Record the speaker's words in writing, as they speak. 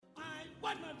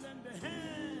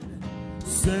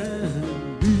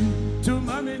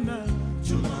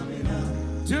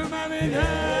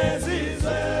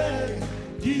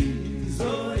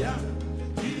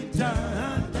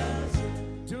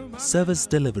Service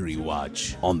Delivery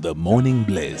Watch on the Morning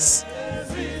Bliss.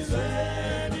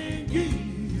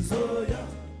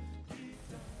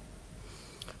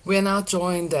 We are now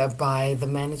joined by the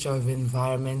Manager of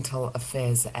Environmental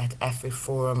Affairs at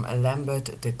AfriForum,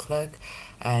 Lambert de Klerk.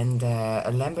 And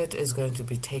Lambert is going to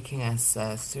be taking us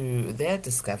through their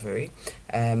discovery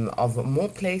of more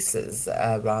places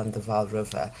around the Vaal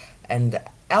River and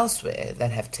elsewhere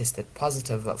that have tested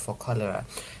positive for cholera.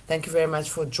 Thank you very much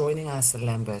for joining us,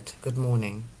 Lambert. Good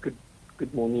morning.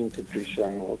 Good morning, Patricia,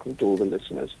 and welcome to all the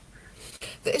listeners.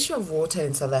 The issue of water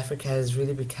in South Africa has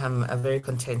really become a very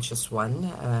contentious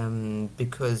one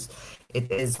because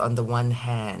it is, on the one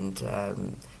hand,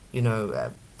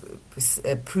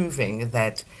 proving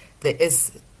that there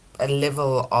is a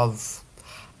level of,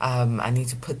 I need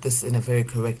to put this in a very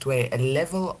correct way, a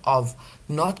level of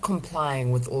not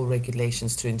complying with all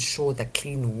regulations to ensure that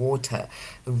clean water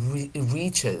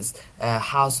reaches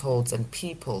households and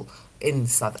people in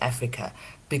South Africa.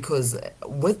 Because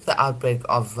with the outbreak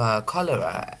of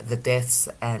cholera, the deaths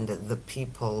and the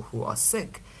people who are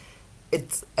sick,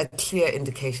 it's a clear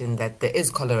indication that there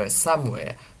is cholera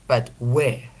somewhere, but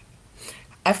where?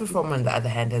 AfriForum, on the other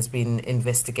hand, has been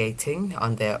investigating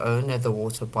on their own the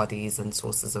water bodies and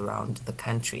sources around the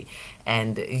country.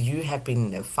 And you have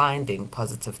been finding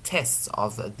positive tests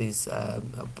of these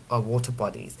water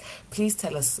bodies. Please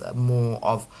tell us more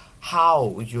of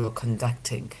how you're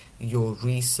conducting your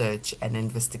research and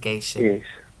investigation. Yes.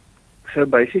 So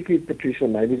basically, Patricia,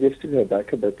 maybe just to go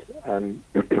back a bit,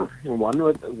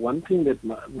 one thing that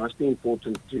must be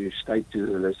important to state to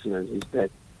the listeners is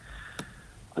that,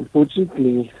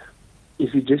 unfortunately,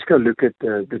 if you just go look at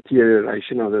the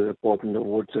deterioration of the Department of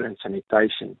Water and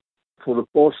Sanitation, for the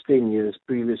past 10 years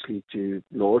previously to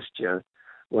last year,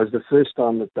 was the first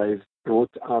time that they've brought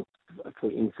up,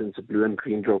 for instance, a blue and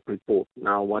green drop report.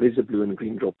 Now, what is a blue and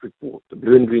green drop report? The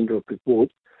blue and green drop report,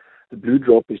 the blue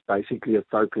drop is basically a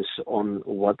focus on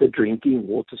what the drinking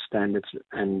water standards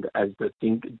and as the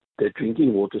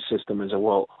drinking water system as a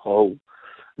whole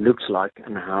looks like,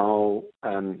 and how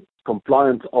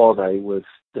compliant are they with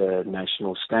the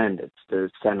national standards, the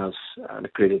SANOS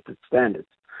accredited standards,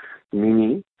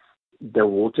 meaning the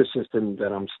water system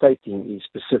that I'm stating is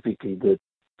specifically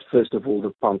first of all,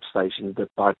 the pump stations, the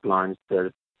pipelines,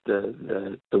 the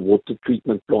water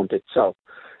treatment plant itself.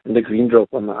 And the green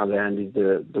drop, on the other hand, is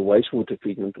the wastewater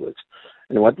treatment works.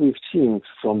 And what we've seen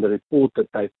from the report that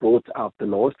they brought out, the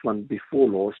last one before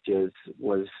last year's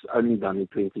was only done in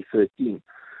 2013.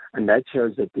 And that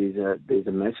shows that there's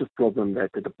a massive problem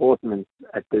that the department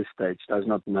at this stage does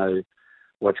not know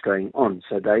what's going on.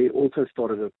 So they also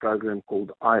started a program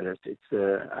called IRIS. It's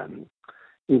a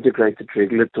integrated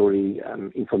regulatory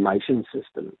information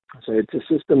system. So it's a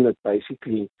system that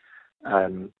basically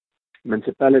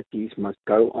municipalities must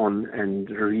go on and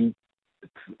read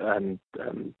and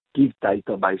give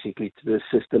data basically to the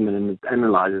system, and it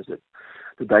analyzes it.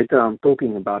 The data I'm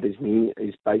talking about is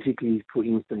basically, for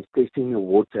instance, testing the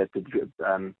water at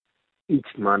the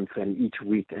each month and each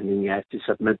week, and then you have to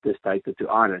submit this data to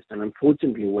IRIS. And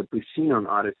unfortunately, what we've seen on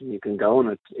IRIS, and you can go on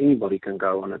it, anybody can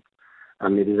go on it.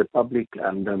 It is a public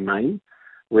domain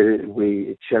where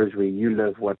it shows where you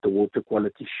live, what the water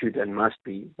quality should and must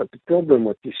be. But the problem,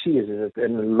 what you see is that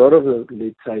in a lot of the,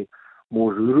 let's say,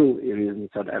 more rural areas in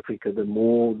South Africa,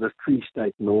 the Free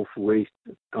State, Northwest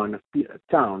kind of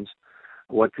towns,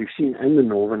 what we've seen in the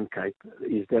Northern Cape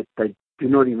is that they do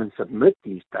not even submit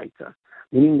these data,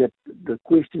 meaning that the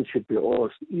question should be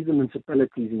asked, is the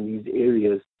municipalities in these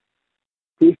areas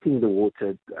testing the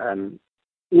water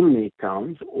in their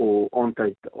towns, or aren't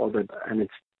they, and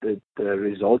it's the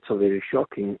results are very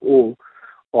shocking, or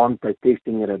aren't they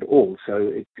testing it at all?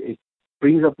 So it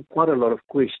brings up quite a lot of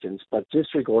questions. But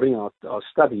just regarding our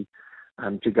study,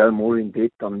 to go more in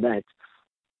depth on that,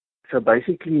 so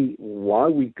basically why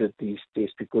we did these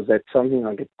tests, because that's something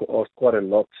I get asked quite a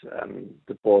lot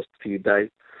the past few days.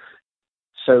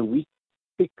 So we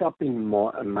picked up in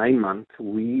May month,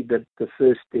 we did the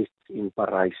first test in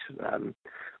Paris.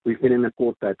 We've been in a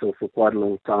court battle for quite a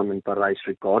long time in Paris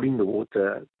regarding the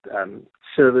water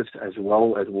service as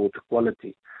well as water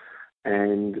quality.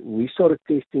 And we started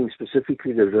testing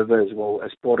specifically the river as well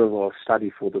as part of our study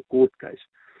for the court case.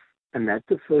 And that's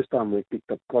the first time we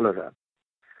picked up cholera.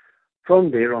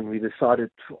 From there on, we decided,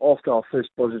 after our first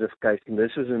positive case, and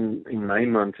this was in May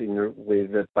month,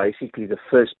 where basically the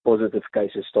first positive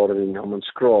cases started in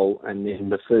Hammanskraal, and then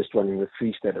the first one in the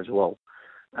Free State as well.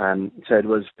 So it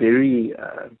was very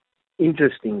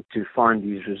interesting to find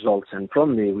these results. And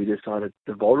from there, we decided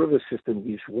the Vaal River system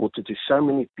gives water to so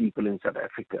many people in South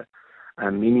Africa,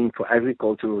 meaning for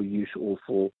agricultural use or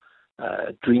for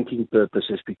drinking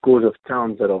purposes, because of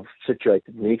towns that are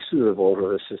situated next to the Vaal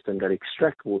River system that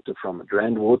extract water from it.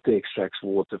 Rand Water extracts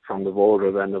water from the Vaal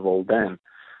River and the Vaal Dam,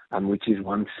 which is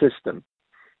one system.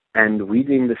 And we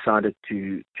then decided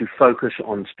to focus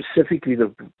on specifically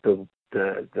the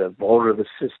Vaal River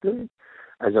system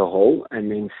as a whole. And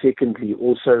then secondly,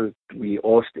 also we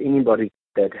asked anybody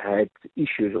that had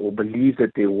issues or believed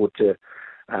that their water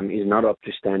is not up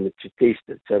to standard to test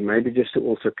it. So maybe just to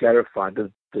also clarify,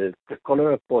 the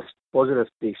cholera positive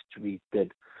test we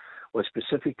did was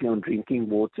specifically on drinking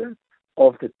water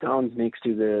of the towns next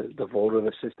to the Vaal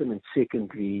River system, and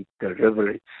secondly, the river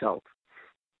itself.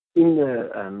 In the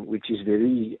which is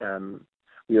very,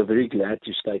 we are very glad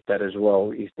to state that as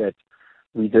well, is that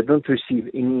we did not receive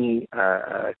any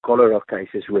cholera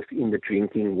cases within the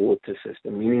drinking water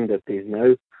system, meaning that there's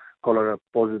no cholera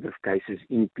positive cases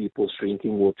in people's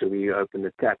drinking water where you open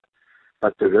the tap.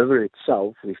 But the river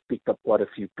itself, we've picked up quite a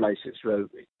few places. So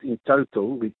in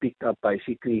total, we picked up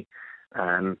basically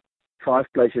 5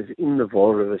 places in the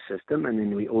Vaal River system, and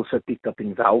then we also picked up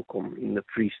in Welkom in the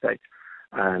Free State.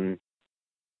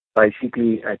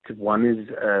 Basically, at one is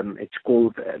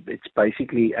it's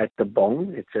basically at the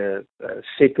Bong. It's a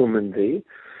settlement there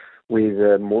where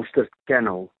the Mostert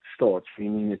Canal starts,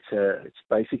 meaning it's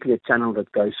basically a channel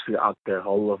that goes throughout the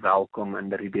whole of Welkom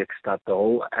and the Riebeekstad,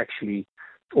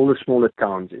 all the smaller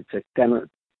towns. It's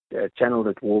a channel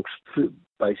that walks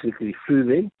basically through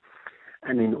there.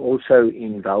 And then also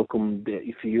in Welkom,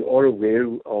 if you are aware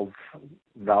of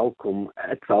Welkom,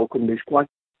 at Welkom there's quite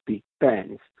big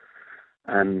pans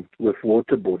with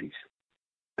water bodies.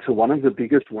 So one of the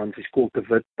biggest ones is called the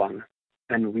Witpan.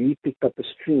 And we picked up a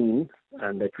stream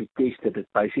that we tested. It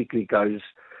basically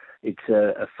it's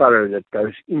a furrow that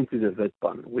goes into the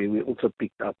Witpan, where we also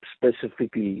picked up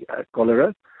specifically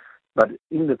cholera. But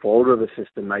in the Vaal River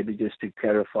system, maybe just to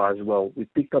clarify as well, we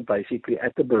picked up basically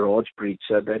at the barrage breach.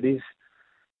 So that is,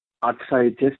 I'd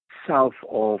say, just south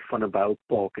of Van der Bijl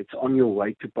Park. It's on your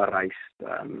way to Parys,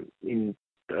 in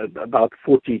about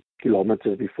 40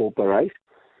 kilometers before Parys.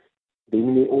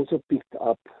 Then we also picked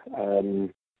up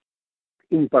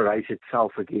in Parys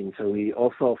itself again. So we,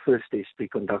 after our first test, we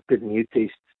conducted new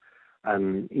tests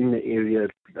in the area,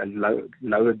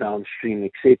 lower downstream,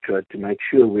 etc., to make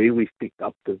sure where we've picked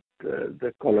up the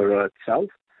cholera itself.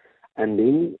 And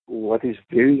then what is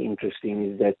very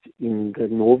interesting is that in the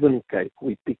Northern Cape,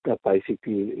 we picked up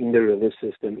basically in the river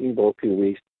system, in Berkeley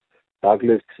West,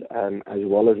 Douglas, as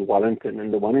well as Wellington.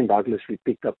 And the one in Douglas we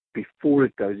picked up before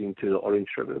it goes into the Orange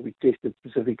River. We tested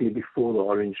specifically before the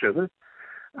Orange River.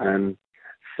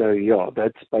 So yeah,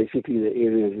 that's basically the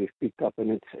areas we've picked up,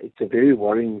 and it's a very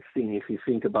worrying thing if you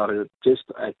think about it.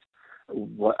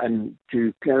 And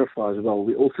to clarify as well,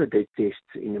 we also did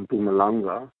tests in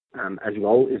Mpumalanga, as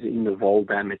well as in the Vaal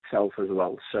Dam itself as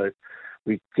well. So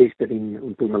we tested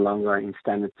in Mpumalanga, in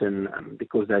Standerton,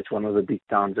 because that's one of the big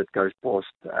towns that goes past,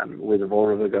 where the Vaal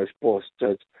River goes past.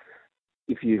 So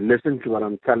if you listen to what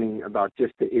I'm telling about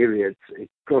just the area, it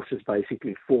crosses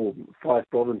basically 5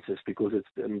 provinces, because it's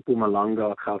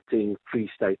Mpumalanga, Gauteng, Free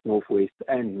State, Northwest,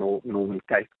 and Northern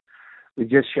Cape. It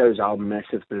just shows how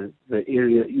massive the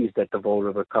area is that the Vaal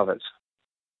River covers.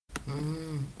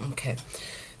 Okay.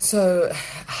 So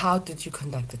how did you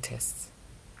conduct the tests?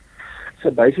 So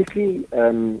basically,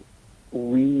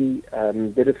 we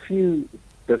did a few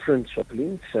different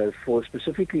sampling. So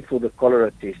specifically for the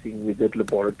cholera testing, we did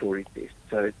laboratory tests.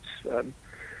 So it's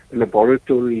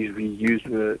laboratories we use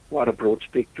quite a broad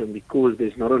spectrum, because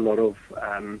there's not a lot of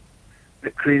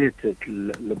accredited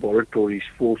laboratories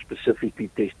for specifically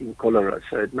testing cholera.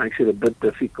 So it makes it a bit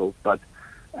difficult. But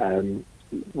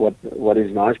what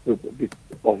is nice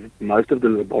of most of the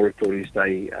laboratories,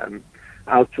 they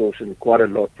outsource, and quite a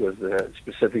lot was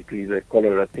specifically the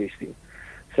cholera testing.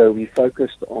 So we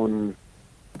focused on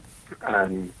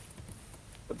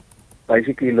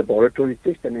basically laboratory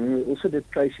test, and then we also did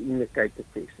trace indicator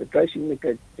test. The trace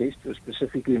indicator test was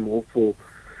specifically more for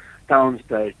towns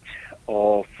that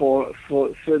are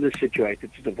further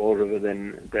situated to the Vaal River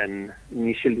than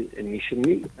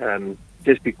initially,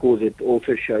 just because it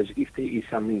also shows if there is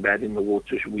something bad in the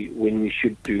water when we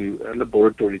should do a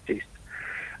laboratory test.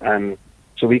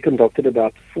 So we conducted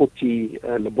about 40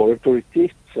 laboratory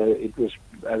tests. So it was,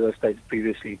 as I stated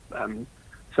previously,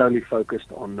 solely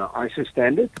focused on the ISO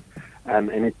standard, and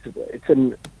it's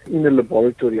in the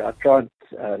laboratory. I tried.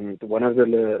 One of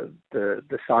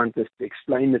the scientists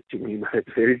explained it to me, but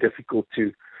it's very difficult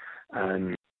to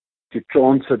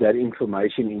transfer that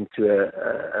information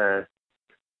into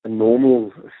a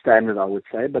normal standard, I would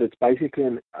say, but it's basically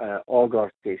an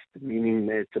agar test, meaning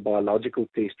that it's a biological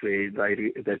test where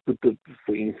they put,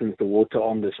 for instance, the water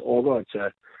on this agar. It's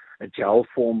a gel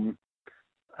form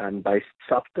based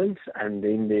substance, and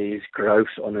then there's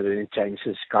growths on it, and it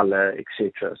changes color,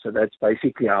 etc. So that's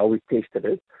basically how we tested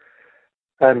it.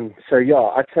 So yeah,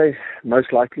 I'd say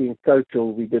most likely in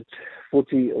total we did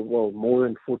more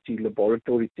than 40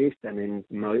 laboratory tests, and then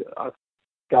I've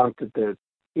counted the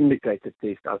indicator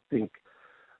test. I think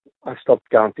I stopped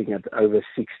counting at over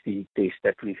 60 tests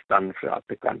that we've done throughout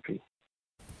the country.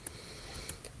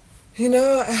 You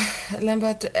know,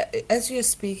 Lambert, as you're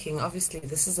speaking, obviously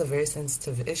this is a very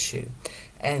sensitive issue,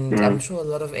 and I'm sure a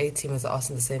lot of A-teamers are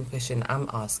asking the same question I'm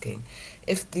asking.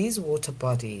 If these water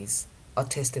bodies are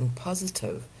testing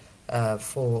positive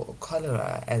for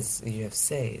cholera, as you have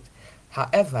said,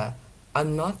 however, are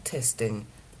not testing,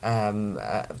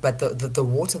 but the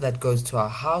water that goes to our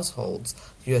households,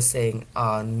 you're saying,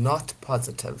 are not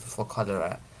positive for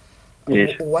cholera.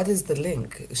 Yes. What is the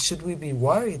link? Should we be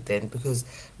worried then? Because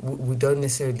we don't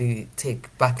necessarily take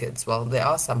buckets. Well, there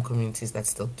are some communities that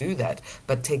still do that,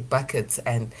 but take buckets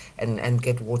and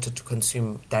get water to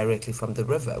consume directly from the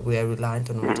river. We are reliant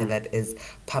on water that is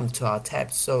pumped to our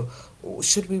taps. So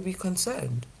should we be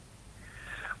concerned?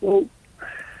 Well,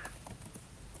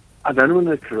 I don't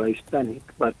want to raise panic,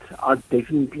 but I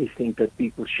definitely think that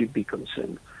people should be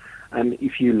concerned. And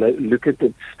if you look at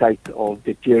the state of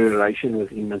deterioration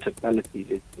within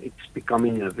municipalities, it's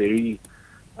becoming a very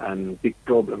big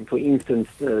problem. For instance,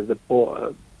 the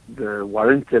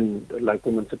Warrington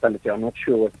local municipality, I'm not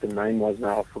sure what the name was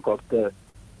now, I forgot the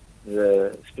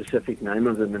specific name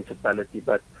of the municipality,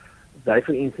 but they,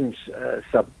 for instance,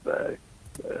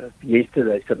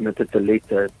 yesterday submitted a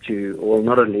letter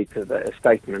a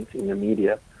statement in the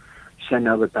media, saying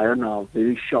now that they are now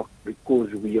very shocked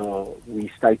because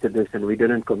we stated this and we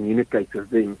didn't communicate with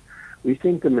them. We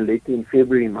sent them a letter in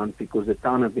February month because the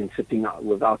town have been sitting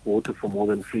without water for more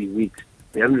than 3 weeks.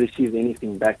 They haven't received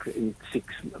anything back in 6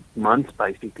 months,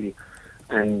 basically.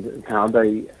 And how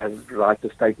they have write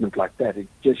a statement like that, it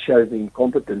just shows the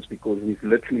incompetence, because we've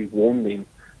literally warned them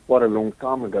quite a long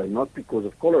time ago, not because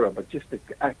of cholera, but just the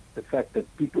fact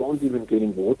that people aren't even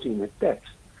getting water in their taps.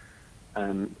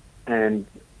 And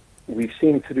we've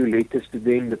sent through letters to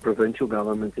them, the provincial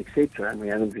government, etc., and we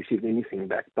haven't received anything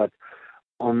back. But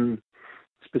on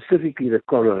specifically the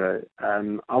cholera,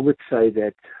 I would say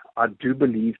that I do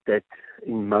believe that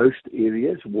in most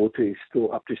areas water is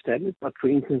still up to standard. But for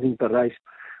instance, in Parys,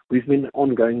 we've been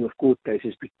ongoing with court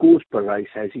cases because Parys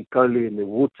has E. coli in the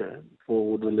water.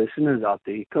 For the listeners out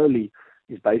there, E. coli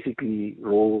is basically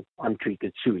raw,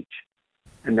 untreated sewage.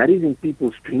 And that is in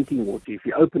people's drinking water. If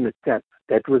you open a tap,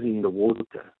 that was in the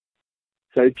water.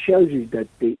 So it shows you that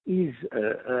there is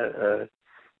an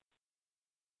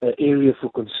area for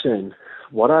concern.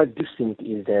 What I do think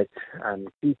is that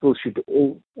people should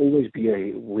always be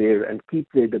aware and keep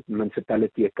the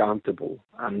municipality accountable.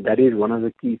 That is one of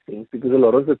the key things, because a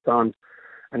lot of the times,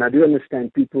 and I do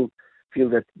understand people feel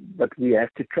that, but we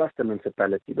have to trust the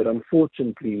municipality. But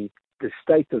unfortunately, the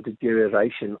state of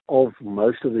deterioration of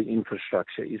most of the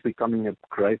infrastructure is becoming a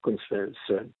grave concern.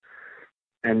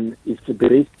 And it's the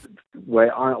best way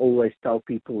I always tell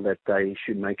people that they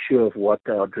should make sure of what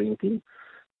they are drinking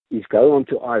is go on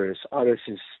to IRIS. IRIS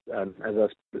is, as I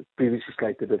previously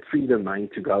stated, a free domain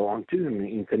to go onto on the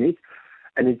internet.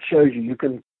 And it shows you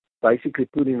can basically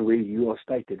put in where you are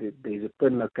stated. There's a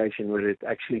pin location where it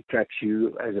actually tracks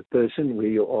you as a person, where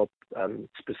you are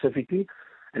specifically.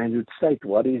 And it would state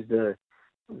what is the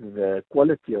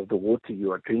quality of the water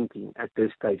you are drinking at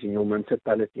this stage in your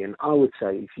municipality. And I would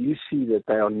say if you see that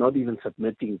they are not even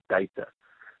submitting data,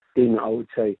 then I would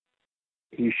say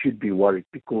you should be worried,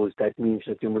 because that means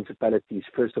that your municipality is,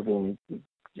 first of all,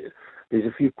 there's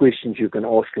a few questions you can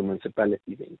ask your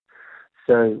municipality then.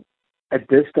 So at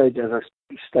this stage, as I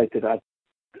stated,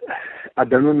 I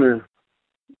don't want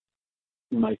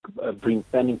to bring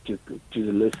panic to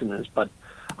the listeners, but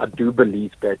I do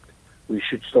believe that we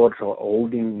should start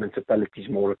holding municipalities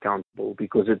more accountable,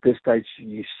 because at this stage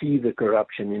you see the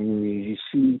corruption and you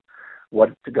see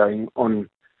what's going on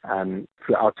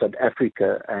throughout South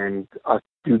Africa, and I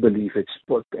do believe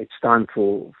it's time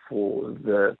for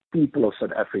the people of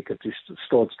South Africa to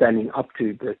start standing up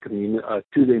to the community,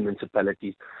 to the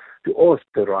municipalities, to ask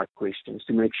the right questions,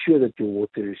 to make sure that your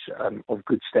water is of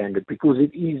good standard, because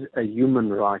it is a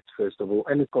human right, first of all,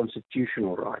 and a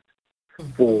constitutional right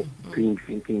for clean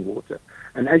drinking water.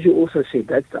 And as you also said,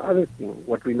 that's the other thing.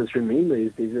 What we must remember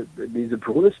is there's a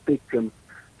broader spectrum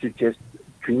to just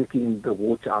drinking the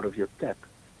water out of your tap.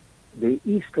 there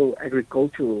is still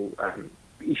agricultural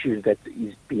issues that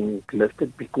is being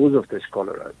lifted because of this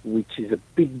cholera, which is a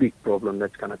big problem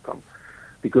that's going to come.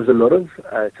 Because a lot of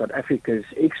South Africa's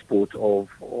export of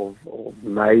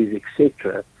maize,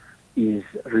 etc., is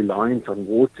reliant on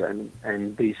water,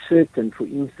 and there's certain, for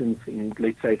instance,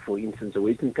 let's say, the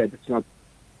Western Cape, it's not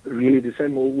really the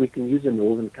same, or we can use the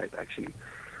Northern Cape, actually.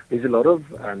 There's a lot of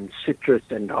citrus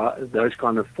and those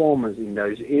kind of farmers in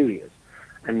those areas.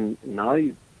 And now,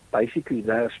 basically,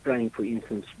 they are spraying, for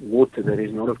instance, water that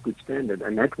is not of good standard.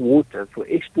 And that water, for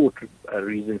export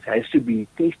reasons, has to be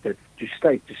tested to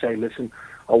say, listen,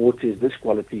 our water is this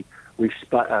quality. We've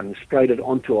sprayed it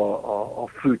onto our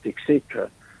fruit, etc.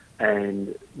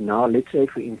 And now, let's say,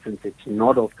 for instance, it's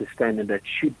not of the standard that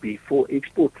should be for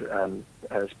export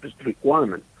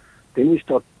requirements. Then we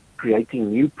start creating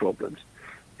new problems.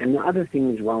 And the other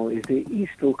thing as well is there is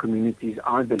still communities,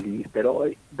 I believe, that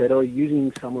are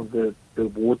using some of the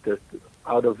water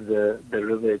out of the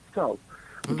river itself,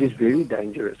 which is very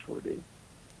dangerous for them.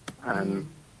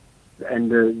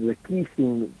 And the key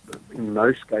thing in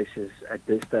most cases at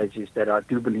this stage is that I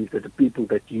do believe that the people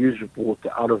that use water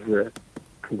out of the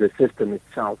system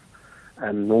itself,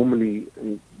 normally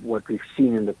what we've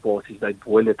seen in the past is they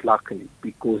boil it, luckily,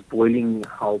 because boiling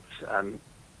helps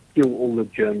kill all the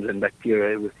germs and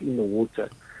bacteria within the water.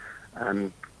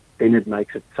 Then it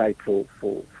makes it safe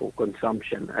for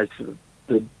consumption, as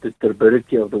the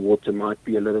turbidity of the water might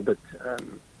be a little bit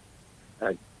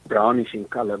brownish in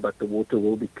color, but the water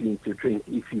will be clean to drink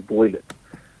if you boil it.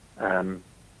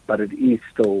 But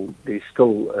there's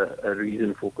still a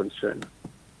reason for concern.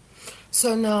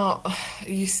 So now,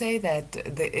 you say that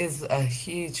there is a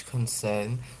huge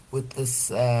concern with this,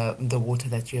 the water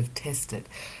that you have tested.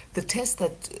 The tests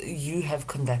that you have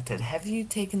conducted, have you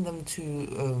taken them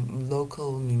to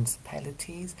local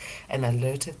municipalities and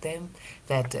alerted them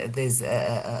that there's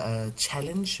a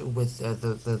challenge with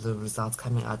the results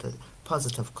coming out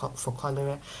positive for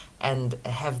cholera? And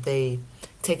have they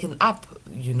taken up,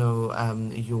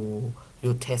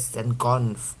 your tests and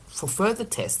gone for further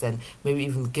tests and maybe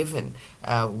even given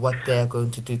what they're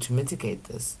going to do to mitigate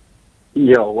this?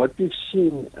 Yeah, what we've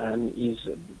seen is,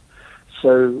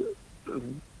 so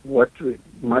what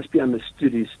must be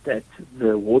understood is that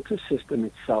the water system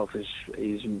itself is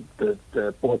the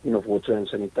Department of Water and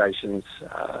Sanitation's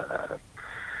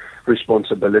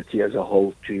responsibility as a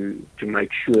whole to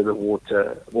make sure the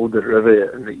water or the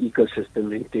river and the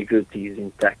ecosystem integrity is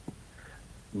intact.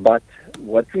 But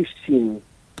what we've seen,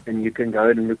 and you can go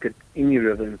ahead and look at any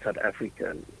river in South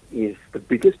Africa, is the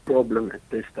biggest problem at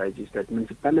this stage is that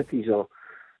municipalities are,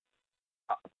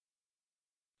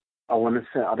 I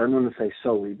don't want to say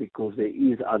solely, because there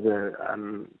is other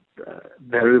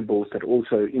variables that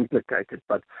also implicate it,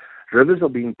 but rivers are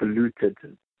being polluted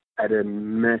at a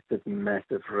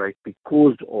massive rate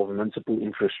because of municipal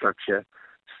infrastructure,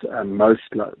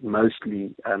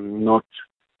 mostly not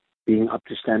being up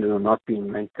to standard or not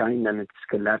being maintained, and it's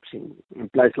collapsing. In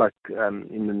place like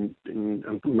in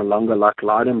Mpumalanga, like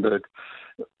Lydenburg,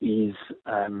 is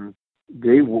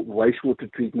their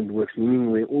wastewater treatment works,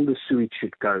 meaning where all the sewage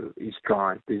should go is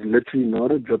dry. There's literally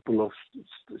not a dribble of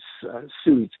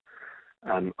sewage,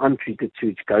 untreated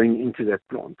sewage going into that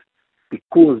plant,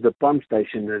 because the pump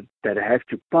station that have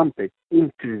to pump it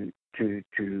into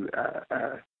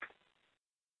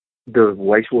the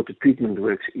wastewater treatment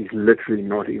works is literally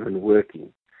not even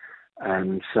working.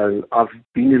 So I've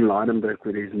been in Lydenburg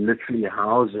where there's literally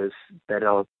houses that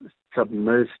are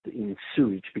submerged in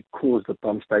sewage because the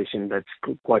pump station that's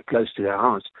quite close to their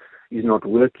house is not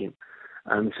working.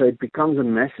 So it becomes a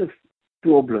massive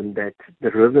problem that the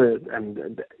river,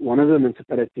 and one of the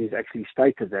municipalities actually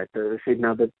stated that. They said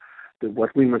now that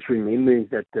what we must remember is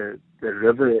that the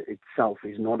river itself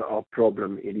is not our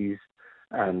problem. It is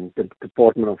the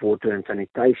Department of Water and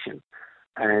Sanitation.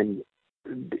 And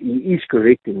he is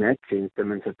correct in that sense, the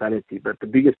municipality, but the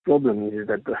biggest problem is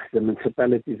that the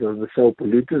municipalities are the sole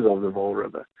polluters of the Vaal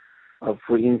River,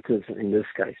 for instance, in this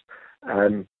case.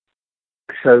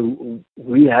 So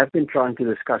we have been trying to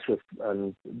discuss with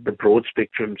the broad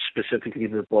spectrum, specifically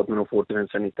the Department of Water and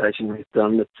Sanitation. We've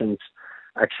done it since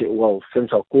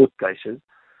our court cases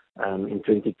in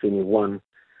 2021,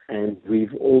 and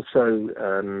we've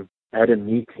also had a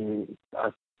meeting,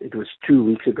 it was 2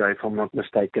 weeks ago, if I'm not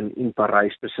mistaken, in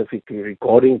Parys, specifically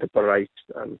regarding the Parys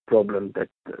problem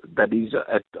that is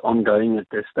ongoing at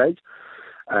this stage.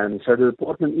 So the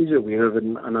department is aware of it,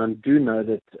 and I do know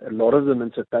that a lot of the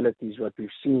municipalities, what we've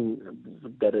seen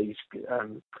that is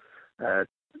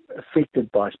affected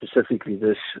by specifically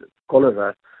this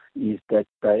cholera, is that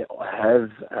they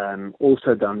have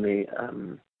also done their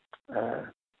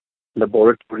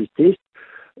laboratory tests,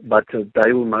 but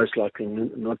they will most likely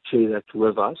not share that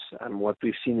with us. And what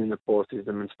we've seen in the past is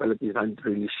the municipalities don't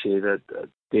really share that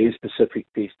their specific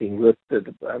testing with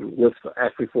with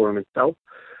AfriForum itself,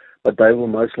 but they will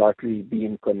most likely be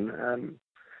in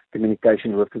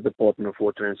communication with the Department of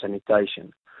Water and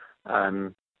Sanitation.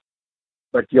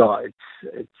 But yeah,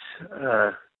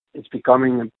 it's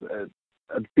becoming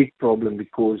a big problem,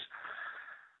 because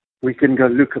we can go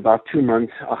look about 2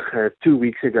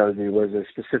 weeks ago, there was a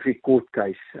specific court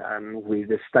case where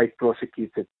the state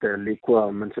prosecuted the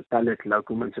Lekwa municipality,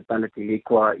 local municipality.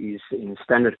 Lekwa is in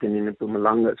Standerton in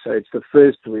Mpumalanga. So it's the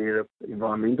first where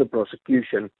environmental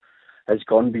prosecution has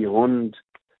gone beyond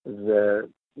the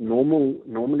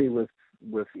normally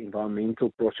with environmental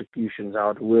prosecutions.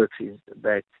 How it works is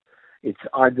that it's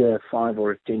either 5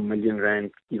 or 10 million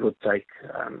rand, give or take,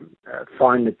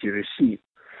 fine that you receive.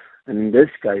 And in this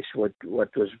case, what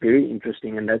was very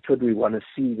interesting, and that's what we want to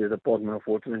see the Department of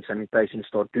Water and Sanitation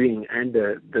start doing, and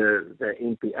the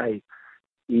NPA,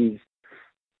 is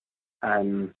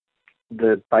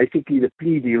basically the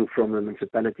plea deal from the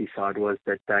municipality side was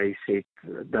that they said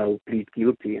they'll plead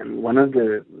guilty, and one of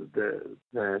the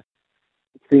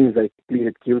things they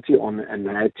pleaded guilty on and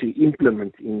they had to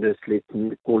implement in this, let's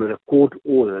call it a court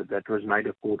order, that was made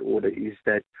a court order, is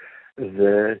that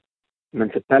the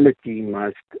municipality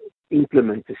must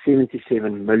implement a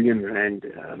 77 million rand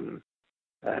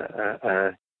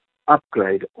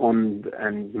upgrade on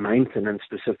and maintenance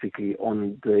specifically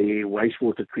on the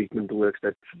wastewater treatment works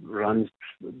that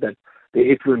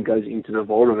the effluent goes into the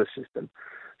Vaal River system.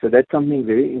 So that's something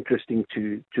very interesting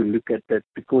to look at, that,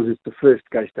 because it's the first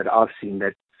case that I've seen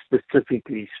that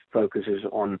specifically focuses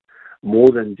on more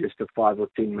than just a 5 or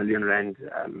 10 million rand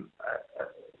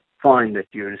fine that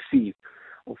you receive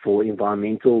for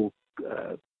environmental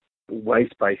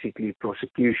waste, basically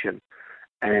prosecution.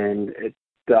 And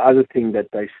the other thing that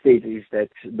they said is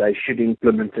that they should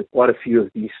implement quite a few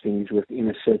of these things within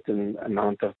a certain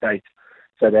amount of dates.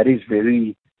 So that is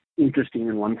very interesting,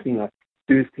 and one thing I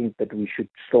do think that we should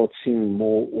start seeing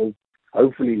more, or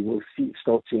hopefully we'll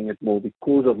start seeing it more,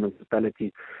 because of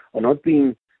municipalities are not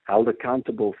being held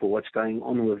accountable for what's going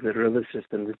on with the river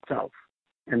system itself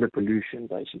and the pollution,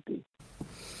 basically.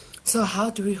 So how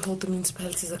do we hold the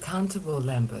municipalities accountable,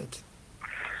 Lambert?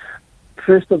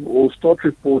 First of all, start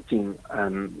reporting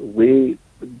where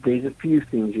there's a few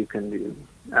things you can do.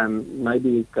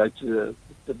 Maybe go to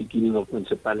the beginning of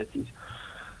municipalities.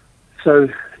 So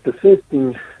the first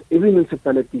thing, every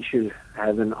municipality should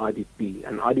have an IDP.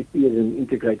 An IDP is an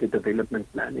integrated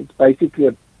development plan. It's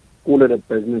basically call it a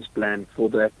business plan for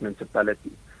that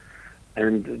municipality.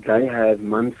 And they have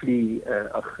monthly,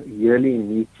 yearly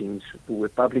meetings,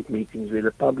 with public meetings, where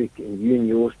the public and you in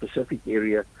your specific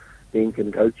area then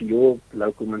can go to your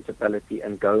local municipality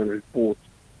and go and report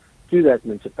to that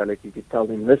municipality to tell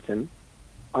them, listen,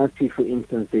 I see, for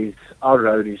instance, our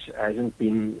road hasn't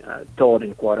been tarred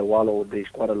in quite a while, or there's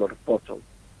quite a lot of potholes.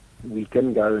 We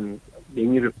can go and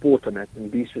then you report on it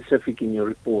and be specific in your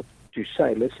report to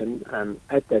say, listen,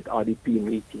 at that IDP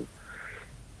meeting,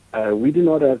 we do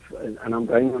not have, and I'm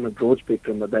going on a broad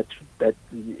spectrum, but that's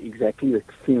exactly the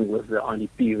thing with the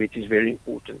IDP, which is very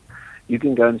important. You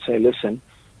can go and say, listen,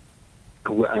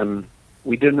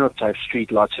 we do not have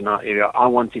street lights in our area. I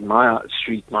want in my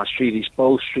street is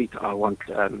Pole Street, I want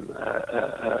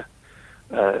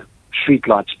street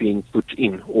lights being put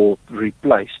in or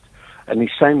replaced. And the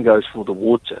same goes for the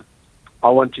water. I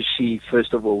want to see,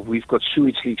 first of all, we've got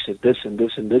sewage leaks at this and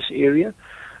this and this area.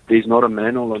 There's not a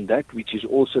manual on that, which is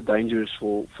also dangerous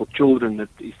for children, that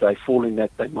if they fall in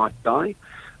that, they might die.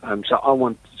 So I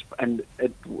want, and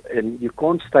you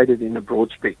can't state it in a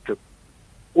broad spectrum.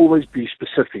 Always be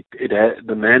specific.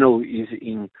 The manual is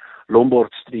in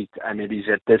Lombard Street and it is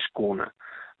at this corner.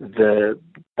 The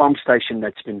pump station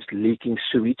that's been leaking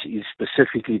sewage is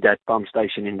specifically that pump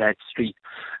station in that street,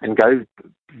 and go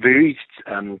very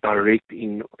direct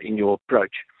in your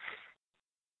approach.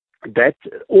 That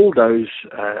all those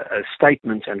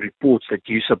statements and reports that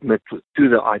you submit to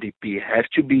the IDP have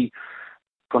to be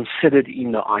considered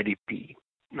in the IDP.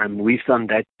 And we've done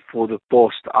that for the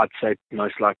past, I'd say,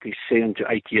 most likely 7 to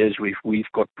 8 years.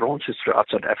 We've got branches throughout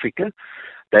South Africa.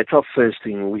 That's our first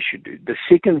thing we should do. The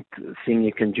second thing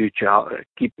you can do to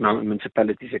keep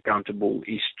municipalities accountable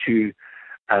is to,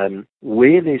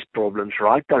 where there's problems,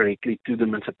 write directly to the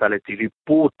municipality,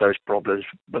 report those problems,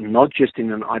 but not just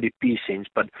in an IDP sense,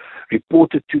 but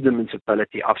report it to the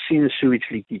municipality. I've seen a sewage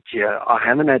leakage here. I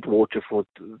haven't had water for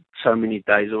so many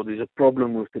days, or there's a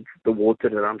problem with the water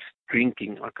that I'm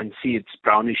drinking. I can see it's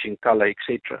brownish in color,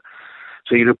 etc.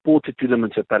 So you report it to the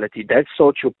municipality. That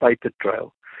starts your paper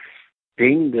trail.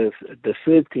 then the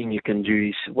third thing you can do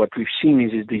is what we've seen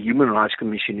is the Human Rights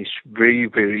Commission is very,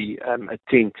 very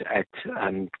attent at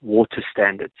water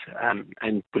standards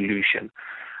and pollution.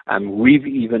 We've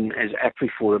even, as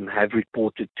AfriForum, have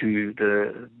reported to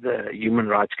the Human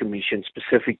Rights Commission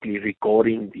specifically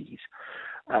regarding these.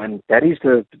 That is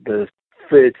the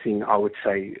third thing I would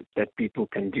say that people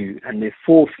can do. And the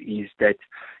fourth is that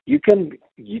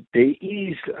there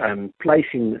is place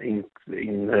in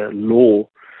the law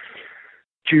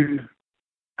to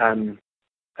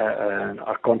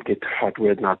I can't get the right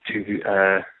word now,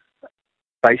 to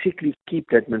basically keep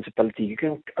that municipality. You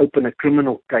can open a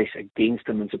criminal case against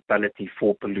the municipality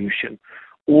for pollution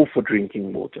or for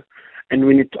drinking water. And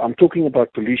when I'm talking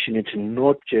about pollution, it's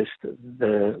not just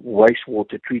the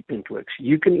wastewater treatment works.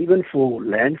 You can even for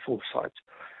landfill sites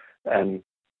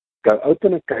go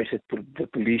open a case at the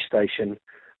police station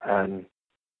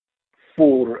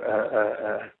for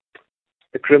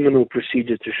a criminal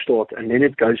procedure to start, and then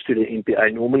it goes to the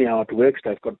MPA. Normally how it works,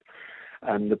 they've got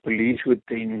the police would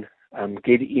then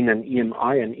get in an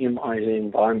EMI, and EMI is an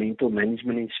environmental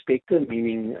management inspector,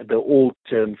 meaning the old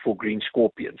term for green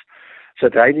scorpions. So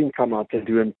they then come out and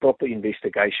do a proper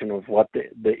investigation of what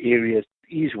the area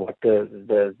is, what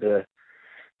the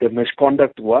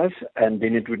misconduct was, and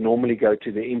then it would normally go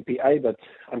to the MPA, but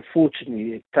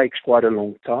unfortunately it takes quite a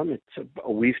long time.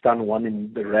 We've done one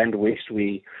in the Rand West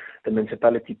where the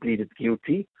municipality pleaded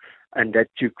guilty, and that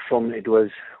took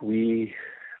we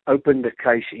opened the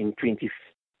case in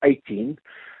 2018,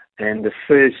 and the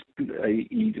first,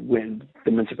 when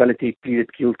the municipality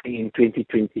pleaded guilty in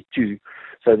 2022.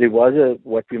 So there was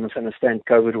what we must understand,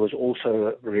 COVID was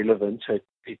also relevant, so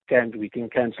we can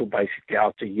cancel basically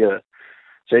out a year.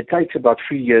 So it takes about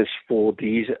 3 years for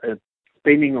these,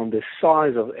 depending on the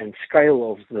size and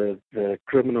scale of the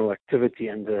criminal activity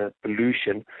and the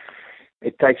pollution,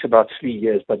 it takes about 3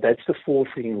 years. But that's the fourth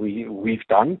thing we've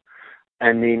done.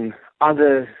 And then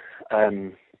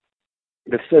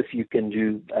the fifth you can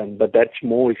do, but that's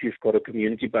more if you've got a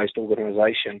community-based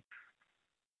organization.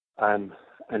 And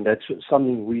that's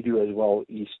something we do as well,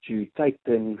 is to take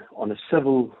them on a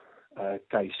civil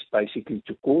case, basically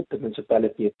to court, the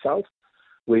municipality itself,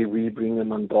 where we bring a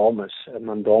mandamus. A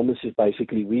mandamus is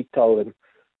basically we tell them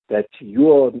that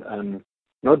you're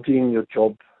not doing your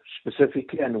job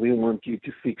specifically, and we want you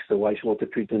to fix the wastewater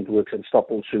treatment works and stop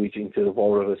all sewage into the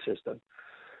Vaal River system.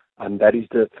 And that is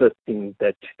the fifth thing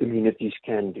that communities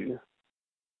can do.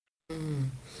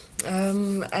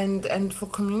 And for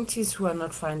communities who are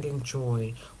not finding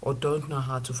joy or don't know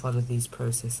how to follow these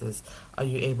processes, are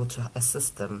you able to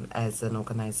assist them as an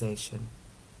organization?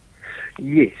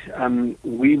 Yes,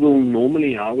 we will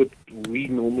normally, we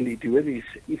normally do it is,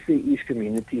 if there is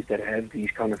communities that have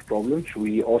these kind of problems,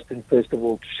 we ask them first of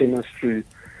all to send us through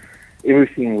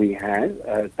everything they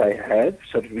have,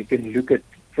 so that we can look at,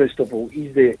 first of all,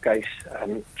 is there a case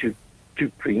to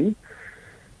bring?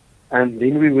 And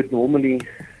then we would normally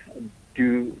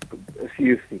do a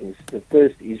few things. The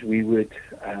first is we would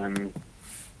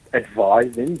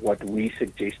advise them what we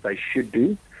suggest they should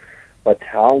do. But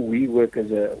how we work as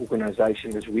an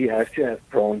organization is we have to have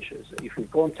branches. If we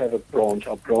can't have a branch,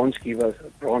 our branches give us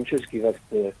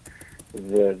the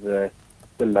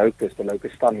locus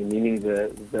standi, meaning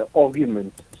the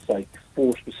argument sake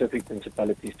for specific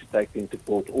municipalities to take them to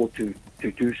court or to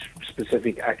do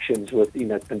specific actions within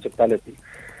that municipality.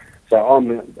 So our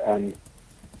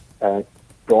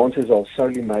branches are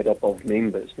solely made up of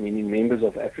members, meaning members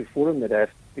of AfriForum that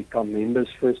have become members,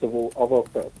 first of all, of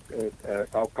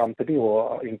our company or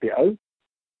our NPO.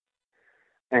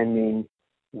 And then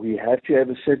we have to have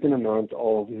a certain amount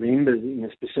of members in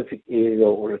a specific area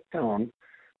or a town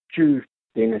to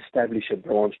then establish a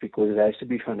branch, because it has to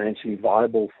be financially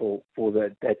viable for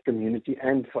that community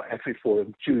and for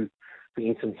AfriForum to, for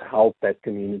instance, help that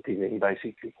community then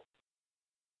basically.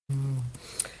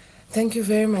 Thank you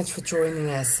very much for joining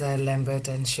us, Lambert,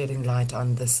 and shedding light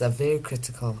on this very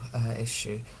critical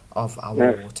issue of our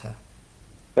water.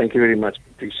 Thank you very much,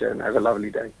 Patricia, and have a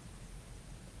lovely day.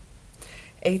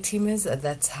 A-teamers,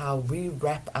 that's how we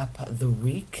wrap up the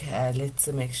week. Let's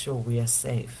make sure we are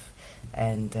safe.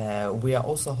 And we are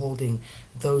also holding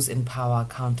those in power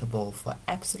accountable for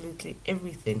absolutely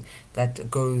everything that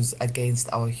goes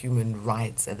against our human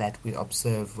rights that we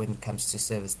observe when it comes to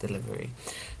service delivery.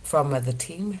 From the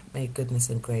team, may goodness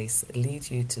and grace lead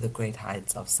you to the great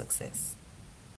heights of success.